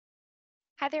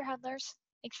Hi there, huddlers.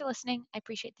 Thanks for listening. I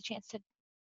appreciate the chance to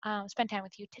spend time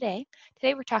with you today.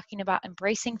 Today, we're talking about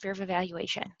embracing fear of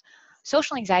evaluation.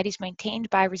 Social anxiety is maintained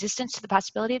by resistance to the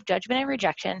possibility of judgment and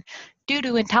rejection due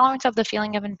to intolerance of the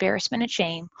feeling of embarrassment and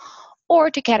shame, or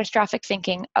to catastrophic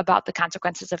thinking about the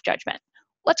consequences of judgment.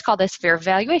 Let's call this fear of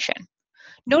evaluation.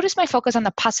 Notice my focus on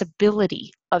the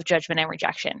possibility of judgment and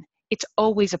rejection. It's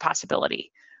always a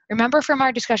possibility. Remember from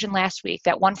our discussion last week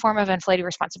that one form of inflated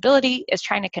responsibility is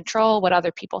trying to control what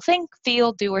other people think,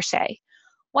 feel, do, or say.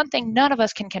 One thing none of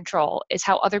us can control is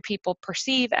how other people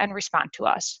perceive and respond to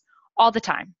us. All the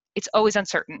time. It's always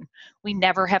uncertain. We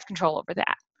never have control over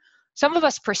that. Some of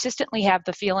us persistently have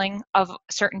the feeling of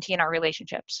certainty in our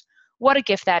relationships. What a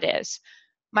gift that is.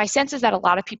 My sense is that a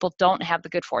lot of people don't have the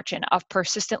good fortune of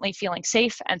persistently feeling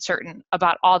safe and certain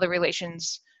about all the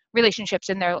relationships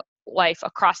in their life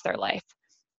across their life.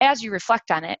 As you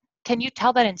reflect on it, can you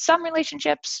tell that in some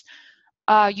relationships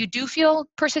you do feel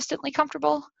persistently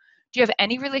comfortable? Do you have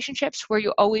any relationships where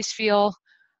you always feel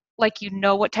like you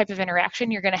know what type of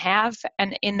interaction you're going to have,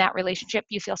 and in that relationship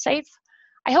you feel safe?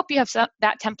 I hope you have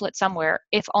that template somewhere,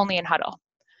 if only in Huddle.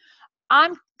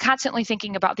 I'm constantly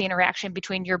thinking about the interaction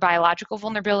between your biological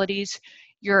vulnerabilities,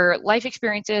 your life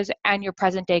experiences, and your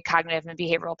present day cognitive and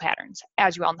behavioral patterns,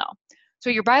 as you all know. So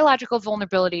your biological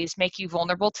vulnerabilities make you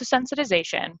vulnerable to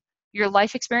sensitization. Your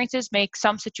life experiences make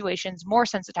some situations more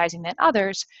sensitizing than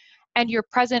others, and your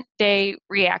present day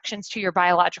reactions to your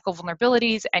biological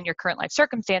vulnerabilities and your current life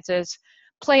circumstances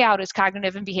play out as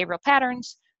cognitive and behavioral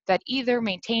patterns that either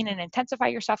maintain and intensify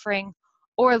your suffering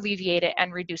or alleviate it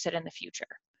and reduce it in the future.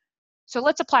 So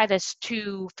let's apply this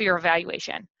to fear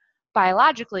evaluation.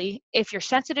 Biologically, if you're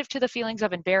sensitive to the feelings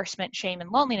of embarrassment, shame,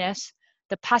 and loneliness,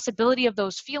 the possibility of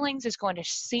those feelings is going to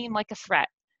seem like a threat.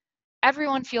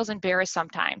 Everyone feels embarrassed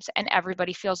sometimes, and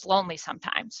everybody feels lonely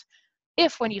sometimes.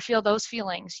 If, when you feel those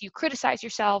feelings, you criticize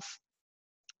yourself,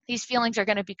 these feelings are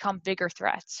going to become bigger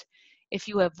threats. If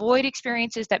you avoid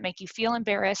experiences that make you feel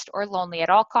embarrassed or lonely at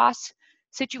all costs,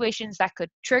 situations that could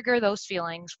trigger those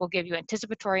feelings will give you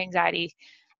anticipatory anxiety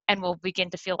and will begin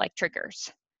to feel like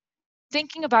triggers.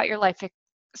 Thinking about your life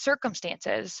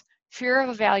circumstances, fear of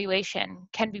evaluation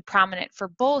can be prominent for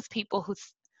both people who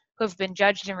have been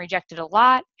judged and rejected a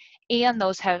lot, and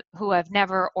those who have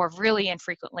never or really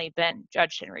infrequently been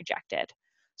judged and rejected.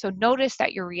 So notice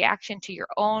that your reaction to your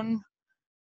own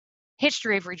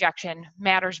history of rejection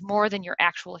matters more than your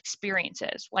actual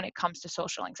experiences when it comes to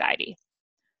social anxiety.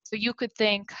 So you could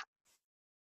think,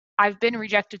 I've been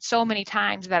rejected so many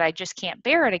times that I just can't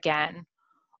bear it again.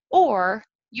 Or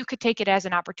you could take it as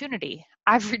an opportunity.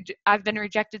 I've been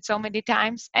rejected so many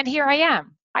times, and here I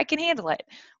am. I can handle it.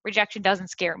 Rejection doesn't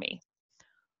scare me.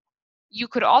 You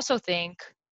could also think,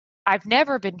 I've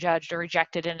never been judged or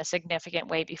rejected in a significant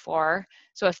way before,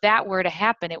 so if that were to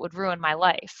happen, it would ruin my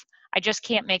life. I just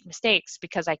can't make mistakes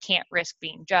because I can't risk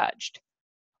being judged.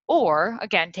 Or,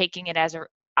 again, taking it as an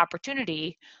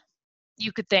opportunity,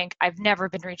 you could think, I've never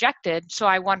been rejected, so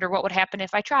I wonder what would happen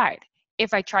if I tried.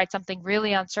 If I tried something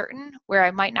really uncertain where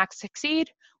I might not succeed,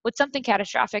 would something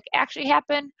catastrophic actually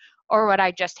happen, or would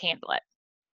I just handle it?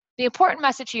 The important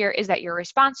message here is that your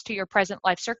response to your present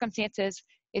life circumstances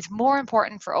is more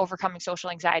important for overcoming social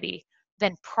anxiety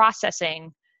than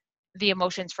processing the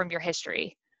emotions from your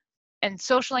history. And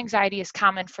social anxiety is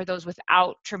common for those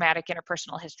without traumatic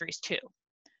interpersonal histories too.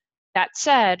 That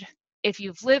said, if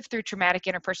you've lived through traumatic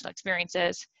interpersonal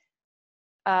experiences,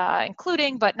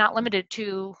 including but not limited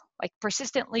to like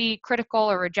persistently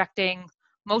critical or rejecting,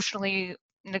 emotionally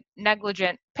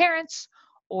negligent parents,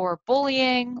 or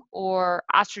bullying or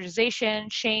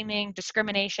ostracization, shaming,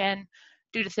 discrimination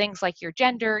due to things like your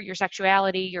gender, your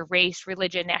sexuality, your race,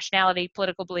 religion, nationality,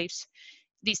 political beliefs,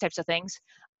 these types of things.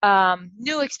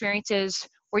 New experiences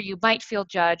where you might feel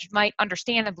judged might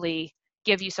understandably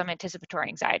give you some anticipatory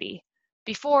anxiety.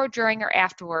 Before, during, or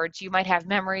afterwards, you might have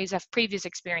memories of previous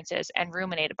experiences and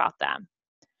ruminate about them.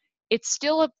 It's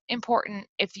still important,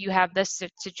 if you have this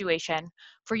situation,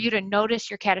 for you to notice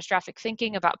your catastrophic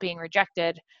thinking about being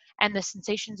rejected and the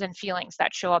sensations and feelings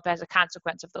that show up as a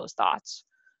consequence of those thoughts.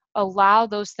 Allow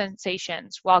those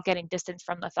sensations while getting distance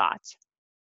from the thoughts.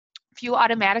 If you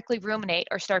automatically ruminate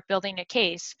or start building a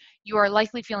case, you are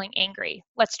likely feeling angry.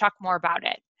 Let's talk more about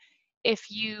it. If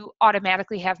you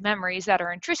automatically have memories that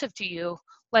are intrusive to you,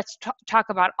 let's talk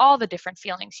about all the different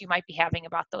feelings you might be having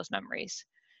about those memories.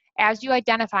 As you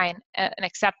identify and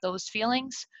accept those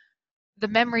feelings, the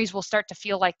memories will start to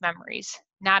feel like memories,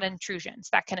 not intrusions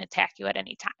that can attack you at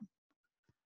any time.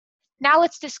 Now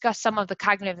let's discuss some of the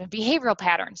cognitive and behavioral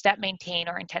patterns that maintain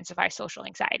or intensify social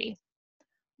anxiety.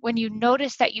 When you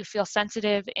notice that you feel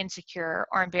sensitive, insecure,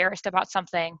 or embarrassed about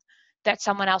something, that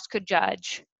someone else could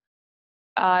judge,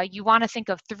 you want to think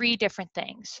of 3 different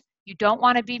things. You don't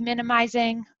want to be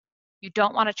minimizing, you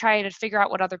don't want to try to figure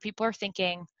out what other people are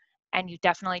thinking, and you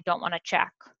definitely don't want to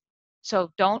check.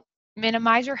 So don't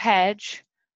minimize or hedge.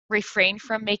 Refrain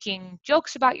from making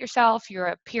jokes about yourself, your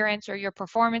appearance, or your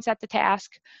performance at the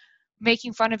task.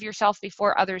 Making fun of yourself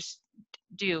before others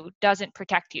do doesn't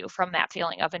protect you from that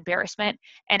feeling of embarrassment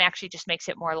and actually just makes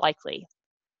it more likely.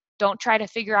 Don't try to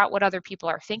figure out what other people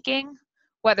are thinking,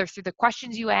 whether through the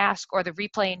questions you ask or the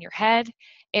replay in your head.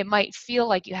 It might feel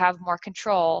like you have more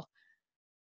control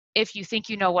if you think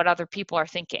you know what other people are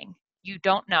thinking. You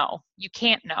don't know. You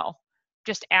can't know.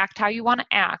 Just act how you want to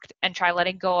act and try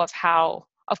letting go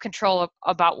of control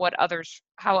about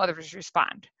how others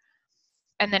respond.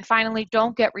 And then finally,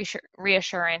 don't get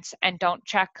reassurance and don't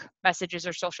check messages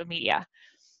or social media.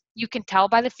 You can tell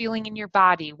by the feeling in your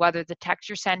body whether the text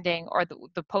you're sending or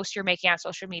the post you're making on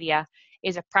social media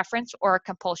is a preference or a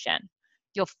compulsion.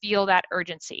 You'll feel that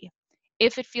urgency.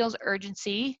 If it feels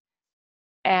urgency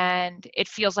and it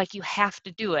feels like you have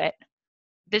to do it,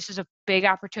 this is a big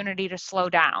opportunity to slow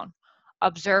down.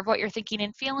 Observe what you're thinking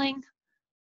and feeling.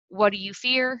 What do you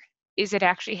fear? Is it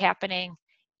actually happening?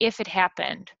 If it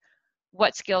happened,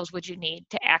 what skills would you need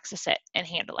to access it and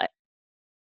handle it?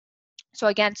 So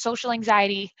again, social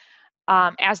anxiety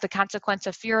as the consequence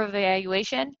of fear of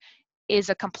evaluation is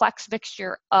a complex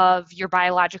mixture of your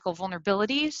biological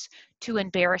vulnerabilities to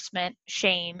embarrassment,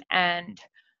 shame, and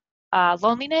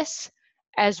loneliness,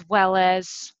 as well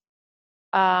as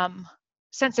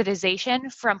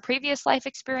sensitization from previous life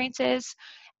experiences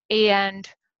and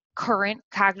current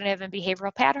cognitive and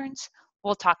behavioral patterns.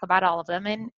 We'll talk about all of them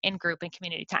in group and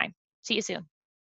community time. See you soon.